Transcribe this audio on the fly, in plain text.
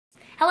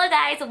Hello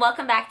guys,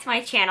 welcome back to my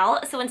channel.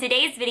 So in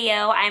today's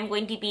video, I'm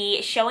going to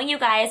be showing you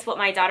guys what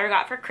my daughter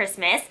got for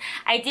Christmas.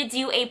 I did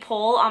do a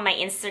poll on my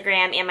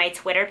Instagram and my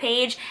Twitter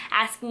page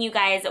asking you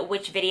guys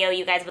which video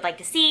you guys would like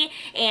to see,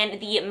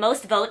 and the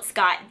most votes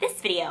got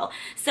this video.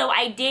 So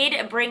I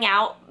did bring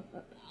out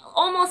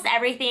almost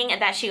everything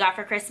that she got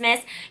for Christmas.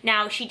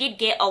 Now, she did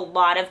get a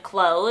lot of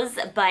clothes,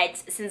 but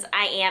since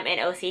I am an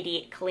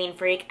OCD clean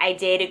freak, I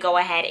did go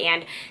ahead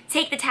and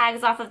take the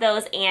tags off of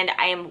those, and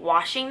I am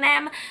washing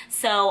them.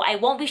 So I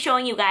won't be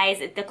showing you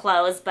guys the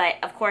clothes, but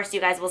of course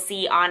you guys will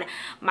see on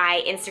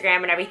my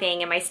Instagram and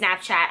everything and my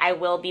Snapchat, I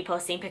will be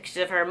posting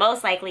pictures of her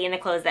most likely in the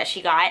clothes that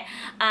she got.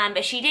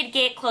 But she did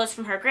get clothes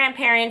from her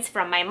grandparents,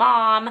 from my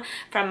mom,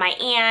 from my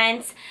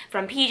aunt,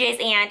 from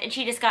PJ's aunt, and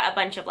she just got a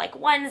bunch of like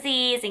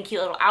onesies and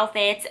cute little outfits.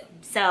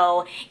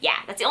 So yeah,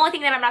 that's the only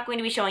thing that I'm not going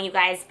to be showing you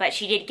guys, but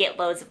she did get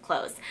loads of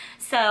clothes.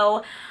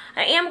 So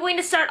I am going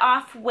to start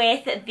off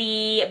with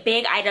the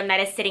big item that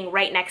is sitting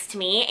right next to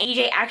me.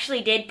 PJ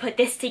actually did put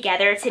this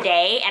together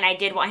today, and I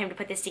did want him to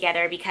put this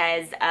together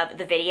because of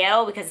the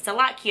video, because it's a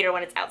lot cuter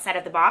when it's outside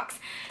of the box.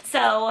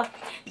 So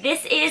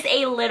this is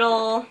a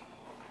little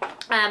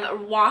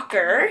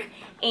walker,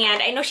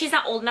 and I know she's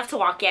not old enough to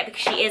walk yet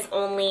because she is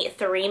only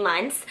 3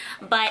 months,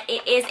 but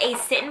it is a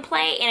sit and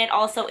play, and it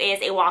also is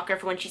a walker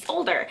for when she's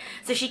older.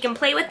 So she can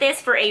play with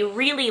this for a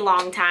really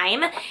long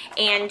time,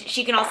 and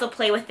she can also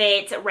play with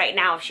it right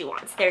now if she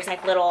wants. There's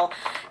like little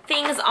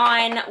things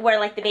on where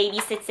like the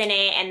baby sits in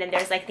it, and then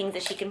there's like things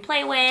that she can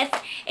play with.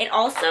 And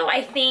also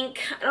I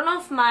think, I don't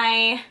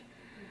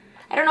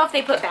know if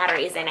they put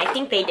batteries in. I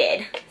think they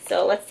did.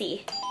 So let's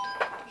see.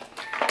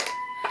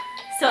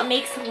 So it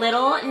makes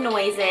little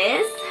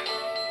noises,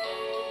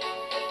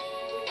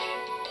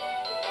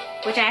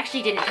 which I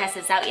actually didn't test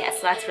this out yet,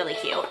 so that's really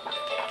cute.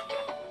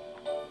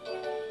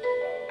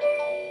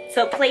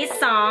 So it plays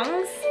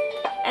songs,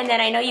 and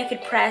then I know you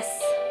could press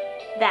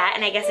that,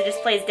 and I guess it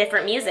just plays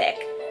different music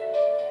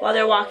while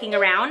they're walking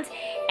around.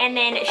 And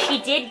then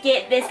she did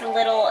get this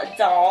little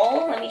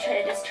doll. Let me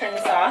try to just turn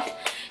this off.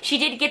 She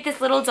did get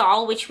this little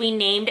doll, which we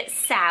named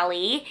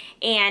Sally,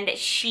 and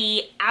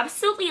she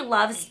absolutely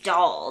loves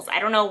dolls. I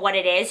don't know what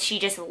it is, she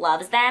just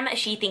loves them.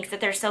 She thinks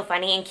that they're so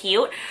funny and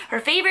cute. Her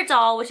favorite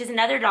doll, which is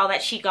another doll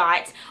that she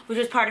got, which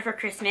was part of her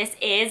Christmas,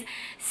 is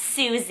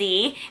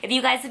Susie. If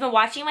you guys have been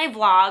watching my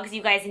vlogs,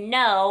 you guys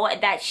know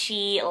that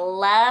she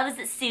loves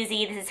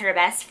Susie. This is her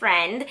best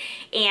friend,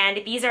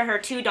 and these are her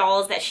 2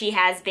 dolls that she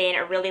has been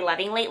really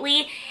loving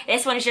lately.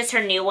 This one is just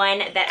her new one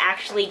that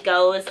actually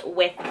goes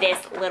with this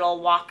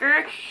little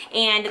walker.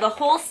 And the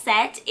whole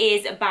set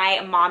is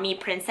by Mommy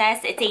Princess.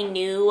 It's a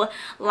new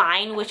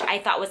line, which I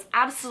thought was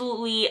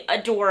absolutely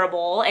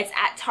adorable. It's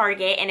at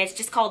Target, and it's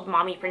just called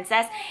Mommy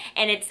Princess,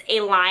 and it's a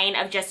line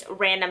of just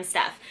random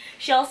stuff.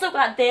 She also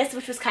got this,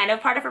 which was kind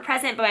of part of her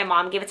present, but my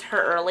mom gave it to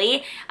her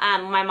early.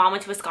 My mom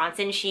went to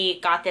Wisconsin.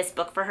 She got this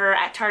book for her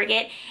at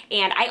Target,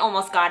 and I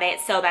almost got it,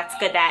 so that's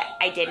good that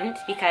I didn't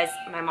because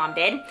my mom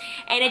did.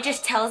 And it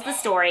just tells the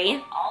story.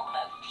 Oh,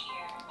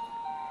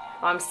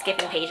 I'm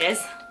skipping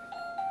pages.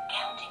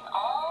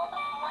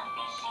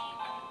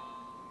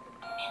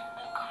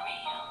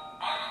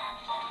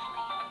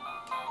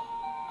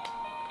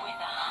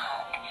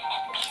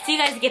 So you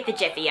guys get the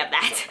jiffy of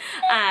that.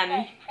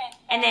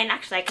 And then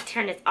actually I could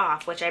turn this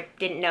off, which I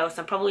didn't know,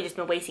 so I'm probably just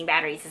been wasting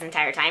batteries this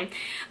entire time.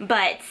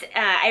 But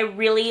I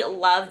really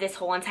love this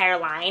whole entire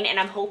line, and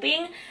I'm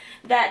hoping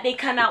that they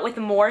come out with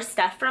more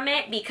stuff from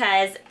it,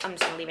 because I'm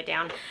just gonna leave it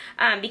down,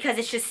 because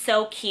it's just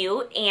so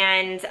cute,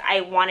 and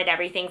I wanted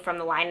everything from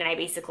the line, and I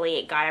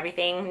basically got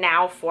everything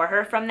now for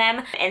her from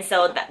them. And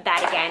so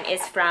that again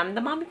is from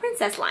the Mommy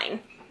Princess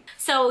line.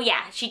 So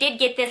yeah, she did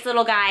get this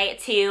little guy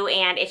too,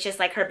 and it's just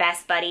like her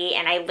best buddy,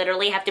 and I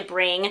literally have to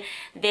bring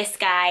this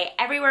guy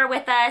everywhere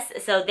with us.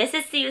 So this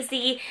is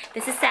Susie,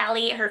 this is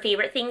Sally, her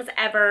favorite things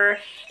ever,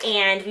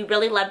 and we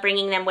really love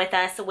bringing them with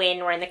us when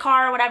we're in the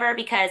car or whatever,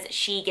 because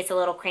she gets a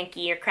little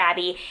cranky or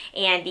crabby,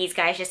 and these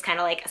guys just kind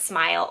of like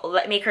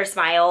make her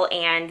smile,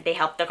 and they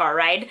help the car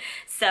ride.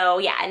 So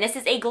yeah, and this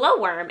is a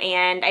glowworm,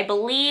 and I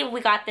believe we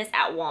got this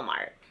at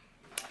Walmart.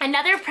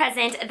 Another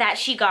present that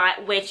she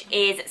got, which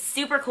is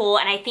super cool,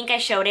 and I think I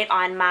showed it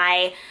on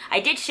I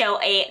did show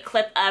a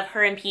clip of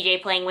her and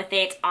PJ playing with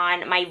it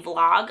on my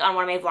vlog, on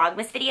one of my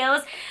Vlogmas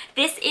videos.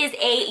 This is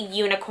a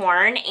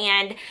unicorn,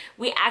 and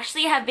we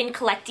actually have been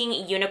collecting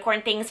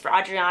unicorn things for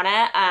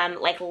Adriana,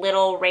 like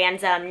little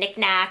random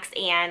knickknacks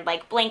and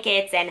like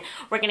blankets, and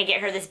we're gonna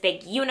get her this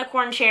big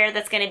unicorn chair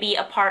that's gonna be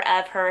a part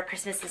of her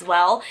Christmas as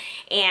well.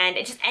 And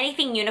just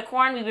anything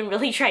unicorn we've been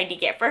really trying to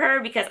get for her,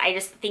 because I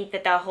just think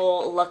that the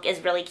whole look is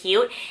really really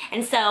cute.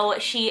 And so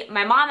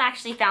my mom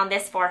actually found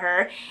this for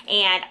her,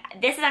 and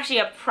this is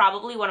actually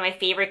probably one of my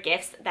favorite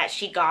gifts that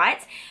she got,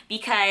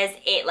 because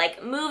it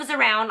like moves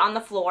around on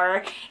the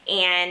floor,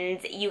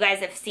 and you guys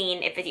have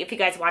seen, if you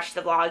guys watched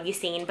the vlog, you've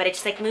seen, but it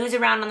just like moves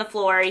around on the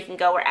floor. You can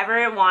go wherever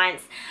it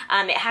wants.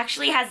 It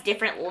actually has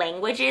different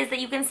languages that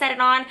you can set it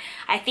on.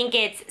 I think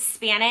it's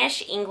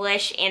Spanish,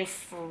 English, and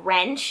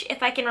French,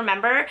 if I can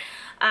remember.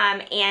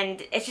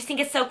 And I just think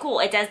it's so cool.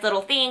 It does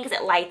little things,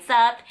 it lights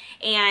up,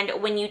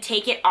 and when you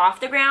take it off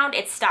the ground,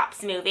 it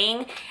stops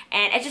moving,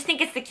 and I just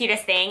think it's the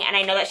cutest thing, and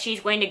I know that she's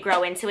going to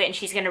grow into it, and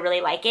she's going to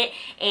really like it,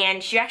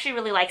 and she actually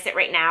really likes it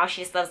right now.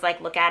 She just loves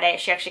like look at it.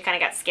 She actually kind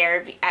of got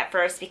scared at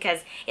first because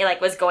it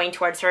like was going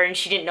towards her, and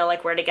she didn't know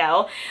like where to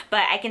go,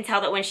 but I can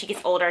tell that when she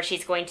gets older,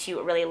 she's going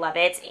to really love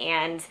it,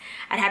 and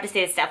I'd have to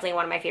say it's definitely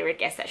one of my favorite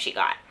gifts that she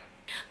got.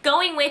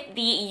 Going with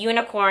the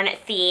unicorn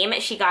theme,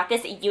 she got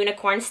this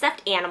unicorn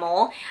stuffed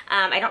animal.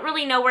 I don't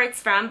really know where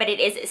it's from, but it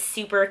is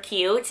super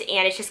cute,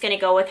 and it's just going to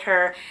go with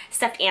her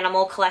stuffed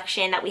animal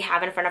collection that we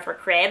have in front of her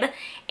crib,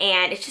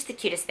 and it's just the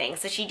cutest thing.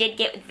 So she did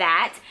get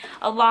that.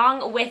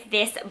 Along with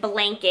this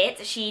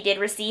blanket, she did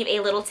receive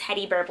a little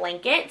teddy bear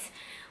blanket.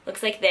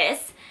 Looks like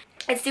this.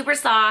 It's super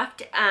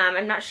soft.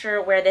 I'm not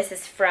sure where this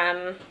is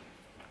from.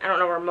 I don't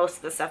know where most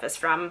of the stuff is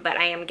from, but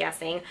I am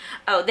guessing.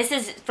 Oh, this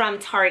is from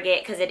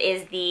Target, because it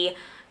is the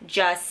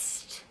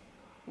Just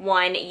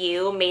One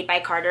You made by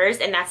Carter's,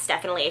 and that's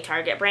definitely a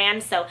Target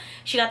brand. So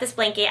she got this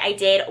blanket. I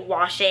did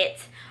wash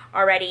it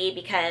already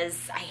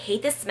because I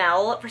hate the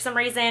smell for some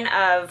reason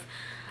of,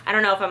 I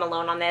don't know if I'm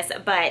alone on this,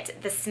 but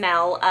the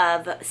smell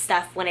of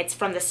stuff when it's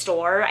from the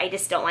store, I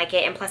just don't like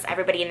it, and plus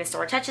everybody in the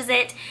store touches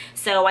it,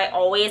 so I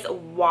always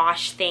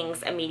wash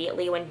things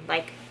immediately when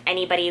like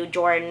anybody,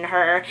 Jordan,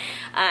 her,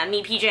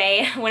 me,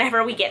 PJ,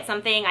 whenever we get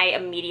something, I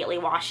immediately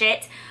wash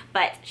it.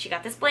 But she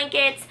got this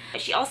blanket.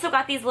 She also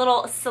got these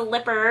little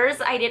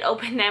slippers. I did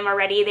open them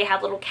already. They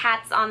have little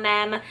cats on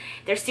them.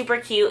 They're super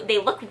cute. They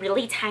look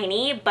really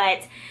tiny,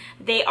 but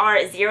they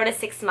are 0 to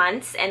 6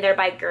 months, and they're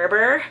by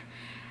Gerber.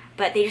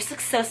 But they just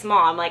look so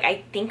small. I'm like,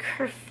 I think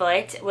her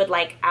foot would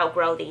like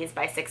outgrow these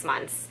by 6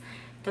 months.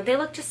 Don't they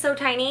look just so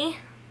tiny?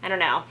 I don't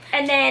know.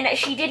 And then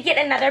she did get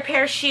another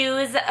pair of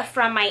shoes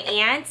from my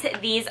aunt.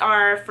 These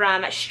are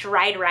from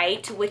Stride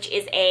Right, which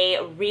is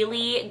a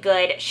really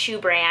good shoe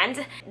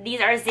brand. These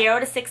are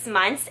 0 to 6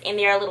 months, and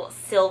they are little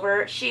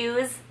silver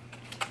shoes.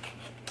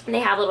 And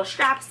they have little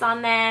straps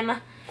on them.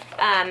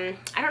 I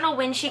don't know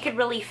when she could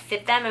really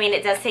fit them. I mean,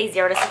 it does say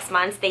 0 to 6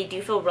 months. They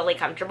do feel really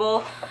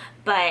comfortable,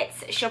 but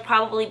she'll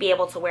probably be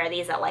able to wear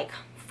these at like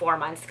 4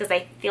 months, because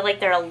I feel like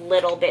they're a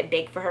little bit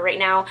big for her right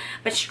now.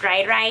 But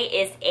Stride Right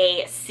is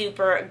a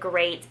super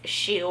great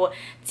shoe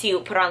to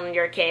put on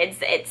your kids.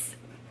 It's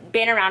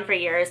been around for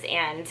years,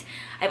 and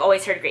I've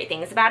always heard great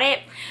things about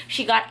it.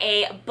 She got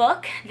a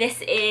book.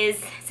 This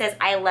says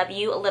I love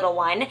you little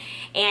one,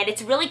 and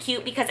it's really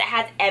cute because it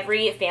has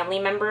every family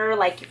member,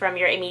 like from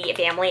your immediate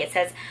family. It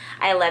says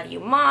I love you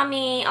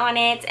mommy on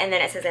it, and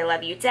then it says I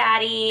love you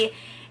daddy,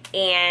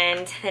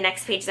 and the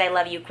next page is I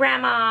love you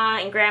grandma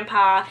and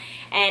grandpa,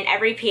 and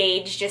every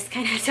page just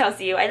kind of tells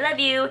you I love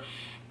you.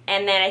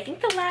 And then I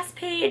think the last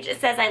page,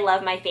 it says I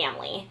love my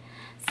family.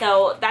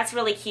 So that's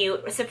really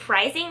cute.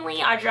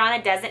 Surprisingly,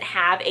 Adriana doesn't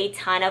have a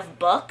ton of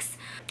books.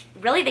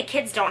 Really, the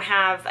kids don't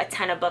have a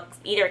ton of books.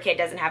 Either kid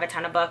doesn't have a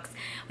ton of books.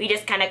 We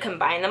just kind of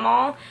combine them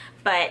all.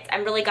 But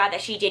I'm really glad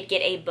that she did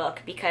get a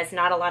book, because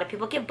not a lot of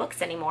people get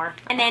books anymore.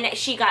 And then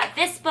she got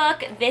this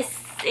book. This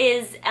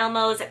is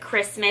Elmo's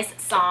Christmas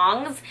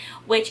Songs,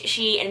 which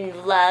she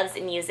loves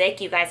music.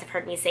 You guys have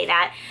heard me say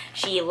that.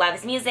 She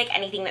loves music.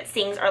 Anything that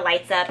sings or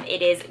lights up,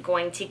 it is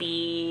going to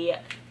be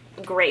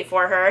great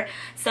for her.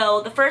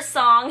 So the first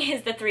song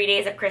is the 3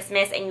 Days of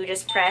Christmas, and you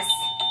just press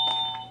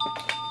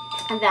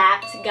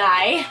that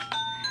guy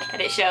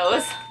that it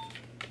shows,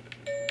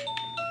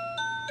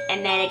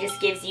 and then it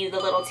just gives you the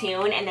little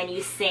tune, and then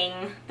you sing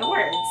the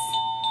words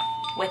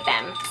with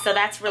them. So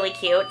that's really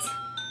cute.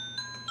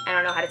 I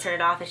don't know how to turn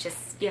it off. It's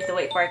just you have to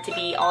wait for it to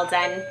be all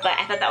done, but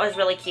I thought that was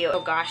really cute.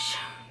 Oh gosh,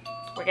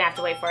 we're gonna have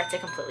to wait for it to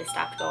completely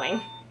stop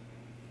going.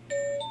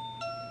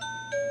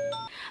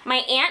 My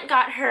aunt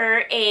got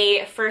her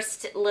a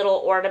first little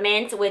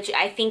ornament, which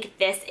I think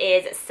this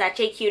is such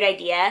a cute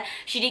idea.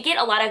 She did get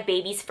a lot of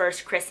baby's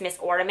first Christmas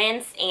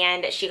ornaments,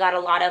 and she got a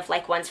lot of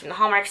like ones from the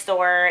Hallmark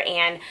store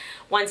and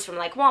ones from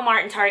like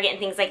Walmart and Target and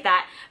things like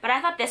that. But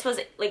I thought this was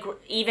like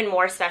even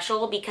more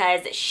special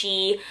because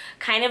she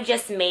kind of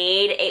just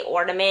made a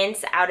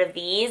ornament out of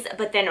these,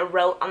 but then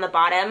wrote on the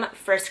bottom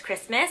First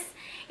Christmas,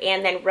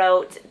 and then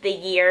wrote the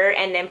year,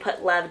 and then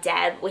put Love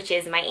Deb, which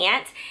is my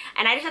aunt.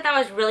 And I just thought that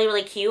was really,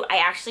 really cute. I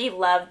actually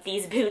love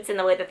these boots and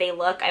the way that they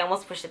look. I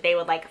almost wish that they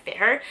would like fit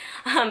her,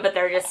 but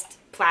they're just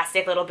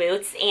plastic little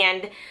boots.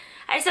 And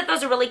I just thought that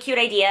was a really cute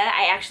idea.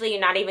 I actually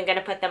am not even going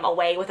to put them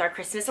away with our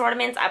Christmas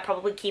ornaments. I'll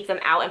probably keep them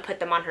out and put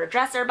them on her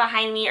dresser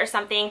behind me or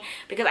something,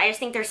 because I just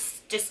think they're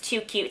just too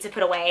cute to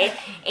put away.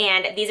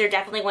 And these are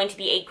definitely going to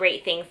be a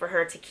great thing for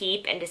her to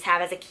keep and just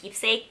have as a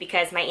keepsake,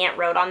 because my aunt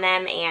wrote on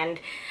them, and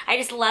I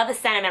just love the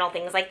sentimental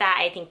things like that.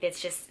 I think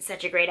that's just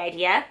such a great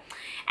idea.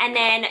 And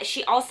then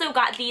she also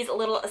got these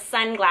little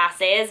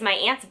sunglasses. My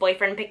aunt's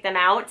boyfriend picked them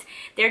out.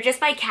 They're just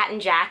by Cat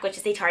and Jack, which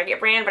is a Target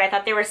brand, but I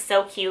thought they were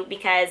so cute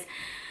because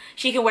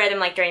she can wear them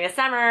like during the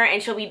summer,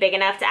 and she'll be big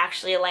enough to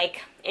actually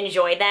like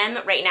enjoy them.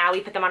 Right now we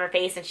put them on her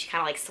face and she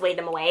kind of like swayed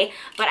them away,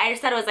 but I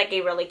just thought it was like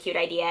a really cute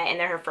idea, and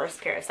they're her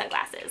first pair of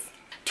sunglasses.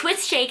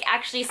 Twist Shake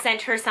actually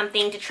sent her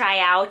something to try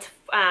out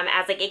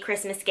as like a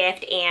Christmas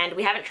gift, and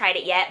we haven't tried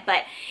it yet,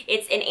 but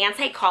it's an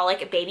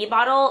anti-colic baby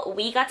bottle.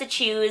 We got to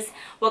choose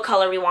what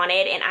color we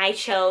wanted, and I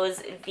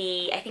chose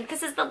I think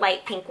this is the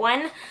light pink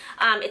one.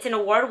 It's an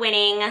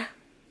award-winning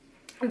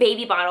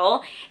baby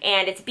bottle,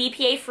 and it's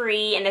BPA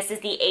free, and this is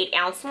the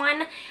 8-ounce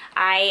one.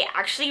 I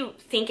actually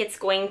think it's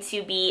going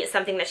to be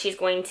something that she's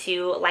going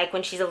to like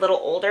when she's a little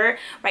older.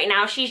 Right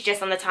now she's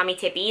just on the Tommy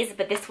Tippies,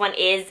 but this one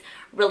is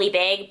really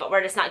big, but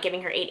we're just not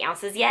giving her 8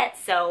 ounces yet,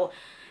 so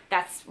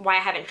that's why I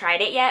haven't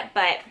tried it yet.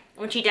 But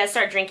when she does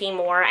start drinking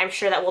more, I'm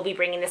sure that we'll be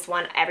bringing this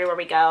one everywhere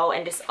we go,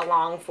 and just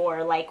along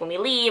for like when we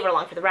leave or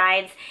along for the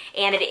rides.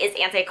 And it is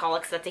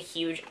anti-colic, so that's a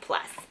huge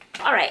plus.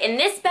 Alright, and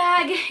this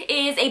bag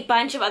is a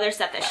bunch of other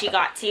stuff that she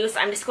got too, so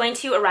I'm just going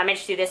to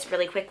rummage through this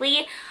really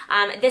quickly.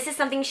 This is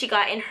something she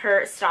got in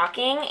her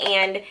stocking,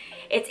 and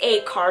it's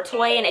a car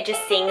toy, and it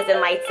just sings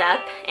and lights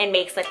up and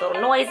makes like little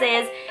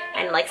noises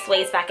and like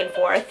sways back and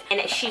forth.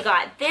 And she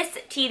got this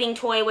teething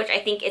toy, which I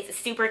think is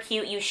super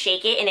cute. You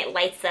shake it and it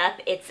lights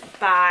up. It's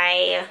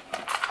by,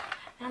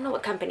 I don't know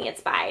what company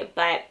it's by,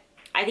 but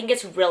I think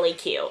it's really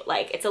cute.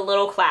 Like, it's a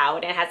little cloud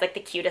and it has like the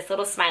cutest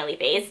little smiley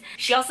face.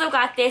 She also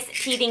got this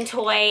teething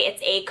toy.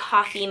 It's a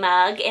coffee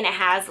mug, and it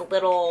has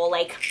little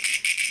like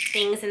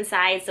things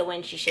inside, so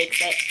when she shakes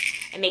it,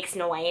 it makes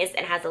noise,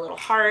 and has a little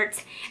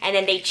heart. And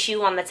then they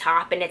chew on the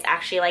top, and it's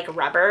actually like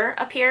rubber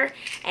up here,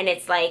 and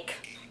it's like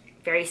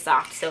very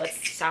soft, so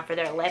it's soft for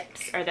their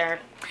lips, or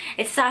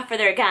it's soft for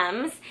their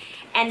gums.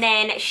 And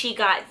then she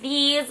got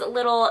these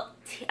little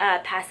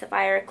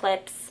pacifier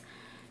clips.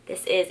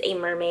 This is a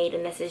mermaid,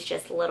 and this is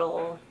just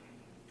little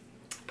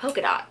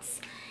polka dots.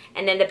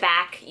 And then the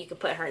back, you could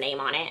put her name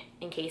on it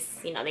in case,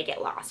 you know, they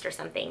get lost or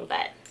something,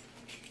 but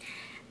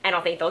I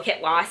don't think they'll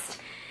get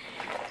lost.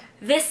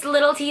 This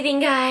little teething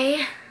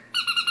guy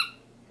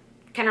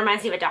kind of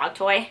reminds me of a dog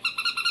toy.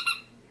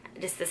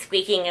 Just the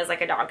squeaking is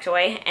like a dog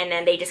toy, and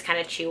then they just kind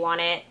of chew on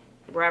it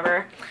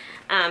wherever.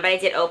 But I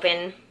did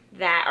open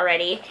that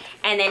already.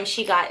 And then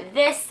she got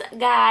this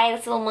guy,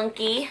 this little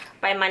monkey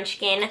by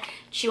Munchkin.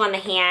 Chew on the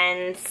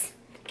hands.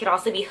 Could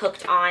also be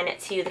hooked on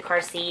to the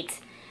car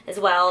seat as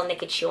well, and they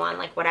could chew on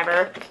like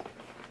whatever.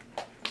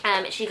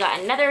 She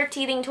got another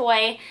teething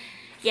toy.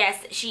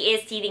 Yes, she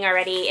is teething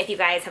already. If you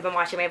guys have been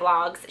watching my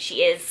vlogs,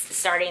 she is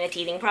starting the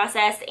teething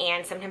process,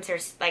 and sometimes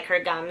her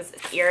gums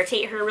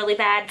irritate her really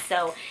bad,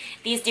 so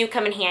these do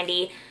come in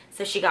handy.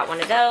 So she got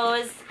one of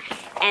those.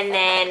 And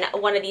then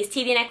one of these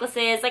teething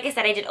necklaces. Like I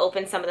said, I did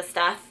open some of the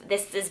stuff.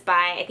 This is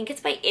by, I think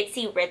it's by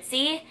Itsy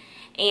Ritsy,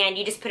 and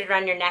you just put it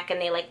around your neck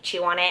and they like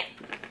chew on it.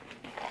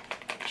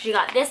 She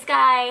got this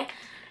guy.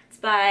 It's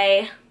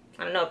by,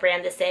 I don't know what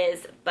brand this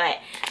is, but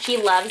she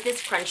loves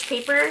this crunch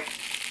paper,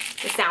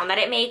 the sound that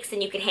it makes,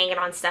 and you can hang it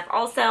on stuff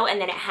also.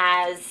 And then it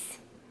has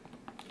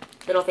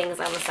little things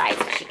on the side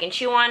that she can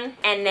chew on.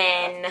 And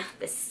then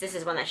this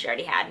is one that she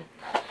already had.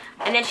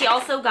 And then she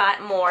also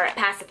got more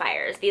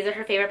pacifiers. These are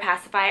her favorite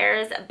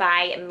pacifiers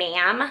by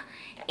Ma'am,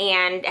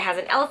 and it has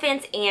an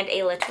elephant and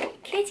a little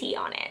kitty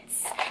on it.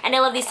 And I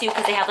love these too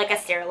because they have like a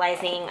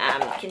sterilizing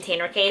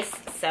container case.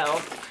 So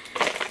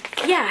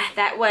yeah,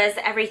 that was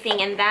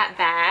everything in that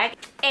bag.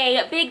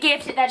 A big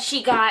gift that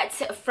she got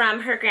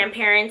from her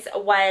grandparents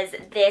was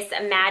this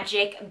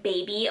magic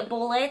baby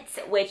bullet,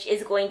 which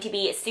is going to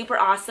be super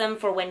awesome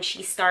for when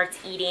she starts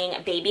eating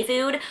baby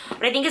food.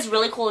 What I think is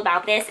really cool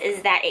about this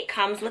is that it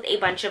comes with a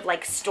bunch of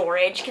like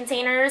storage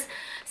containers,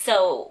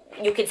 so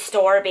you could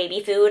store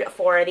baby food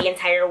for the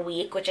entire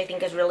week, which I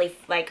think is really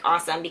like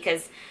awesome,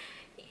 because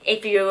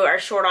if you are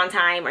short on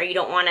time or you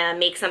don't want to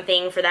make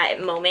something for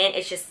that moment,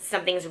 it's just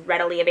something's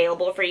readily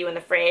available for you in the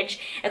fridge.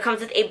 It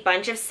comes with a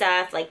bunch of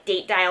stuff like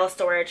date dial,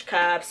 storage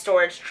cup,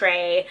 storage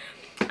tray,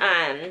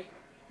 the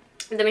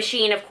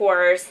machine, of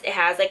course. It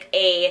has like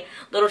a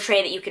little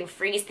tray that you can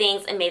freeze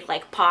things and make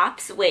like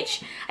pops,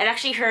 which I've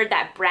actually heard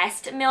that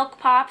breast milk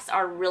pops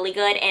are really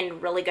good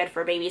and really good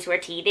for babies who are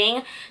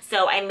teething.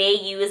 So I may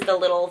use the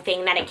little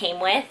thing that it came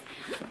with.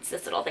 It's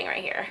this little thing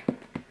right here.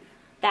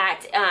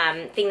 That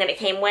thing that it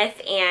came with,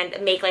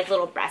 and make like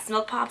little breast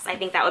milk pops. I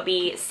think that would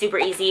be super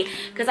easy,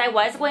 because I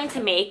was going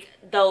to make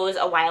those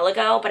a while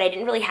ago, but I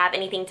didn't really have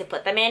anything to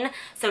put them in.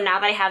 So now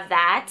that I have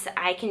that,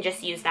 I can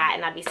just use that,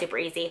 and that'd be super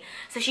easy.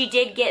 So she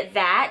did get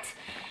that.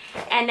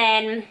 And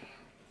then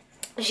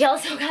she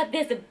also got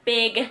this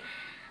big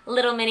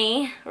little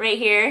mini right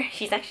here.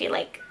 She's actually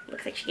like,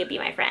 looks like she could be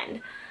my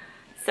friend.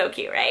 So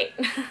cute, right?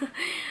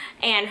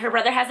 And her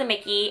brother has a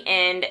Mickey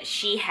and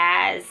she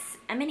has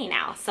a Minnie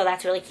now, so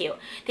that's really cute.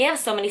 They have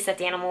so many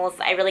stuffed animals.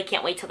 I really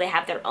can't wait till they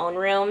have their own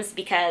rooms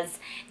because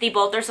they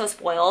both are so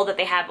spoiled that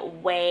they have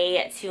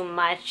way too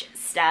much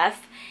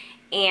stuff,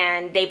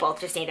 and they both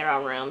just need their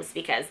own rooms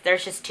because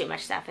there's just too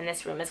much stuff and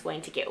this room is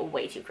going to get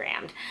way too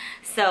crammed.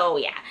 So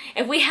yeah,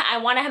 if I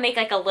want to make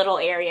like a little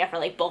area for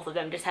like both of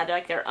them, just have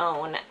like their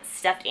own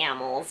stuffed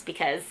animals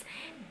because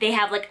they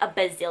have like a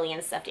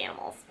bazillion stuffed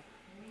animals.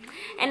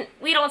 And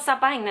we don't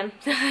stop buying them,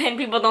 and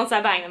people don't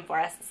stop buying them for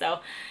us. So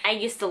I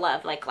used to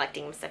love like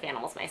collecting stuffed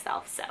animals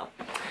myself, so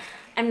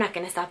I'm not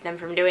gonna stop them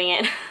from doing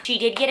it. She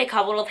did get a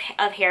couple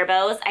of hair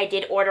bows. I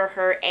did order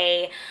her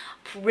a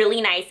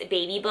really nice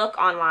baby book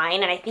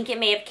online, and I think it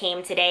may have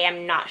came today,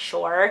 I'm not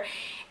sure.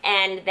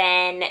 And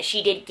then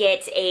she did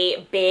get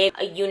a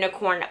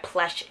unicorn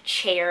plush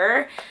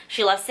chair.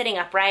 She loves sitting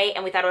upright,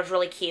 and we thought it was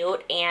really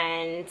cute,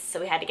 and so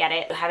we had to get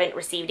it. I haven't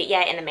received it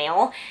yet in the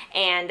mail,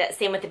 and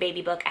same with the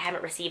baby book. I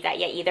haven't received that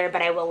yet either,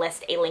 but I will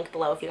list a link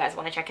below if you guys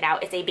want to check it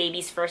out. It's a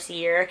baby's first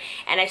year,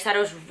 and I just thought it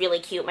was really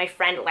cute. My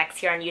friend Lex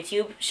here on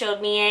YouTube showed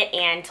me it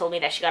and told me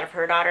that she got it for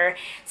her daughter,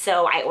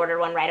 so I ordered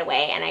one right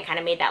away, and I kind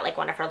of made that like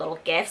one of her little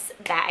gifts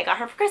that I got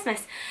her for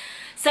Christmas.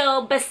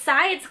 So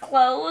besides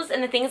clothes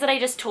and the things that I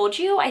just told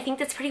you, I think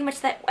that's pretty much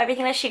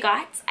everything that she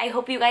got. I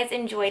hope you guys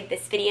enjoyed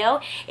this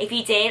video. If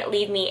you did,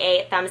 leave me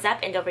a thumbs up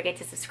and don't forget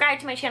to subscribe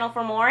to my channel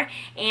for more.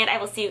 And I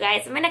will see you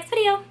guys in my next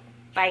video.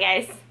 Bye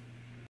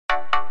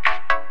guys.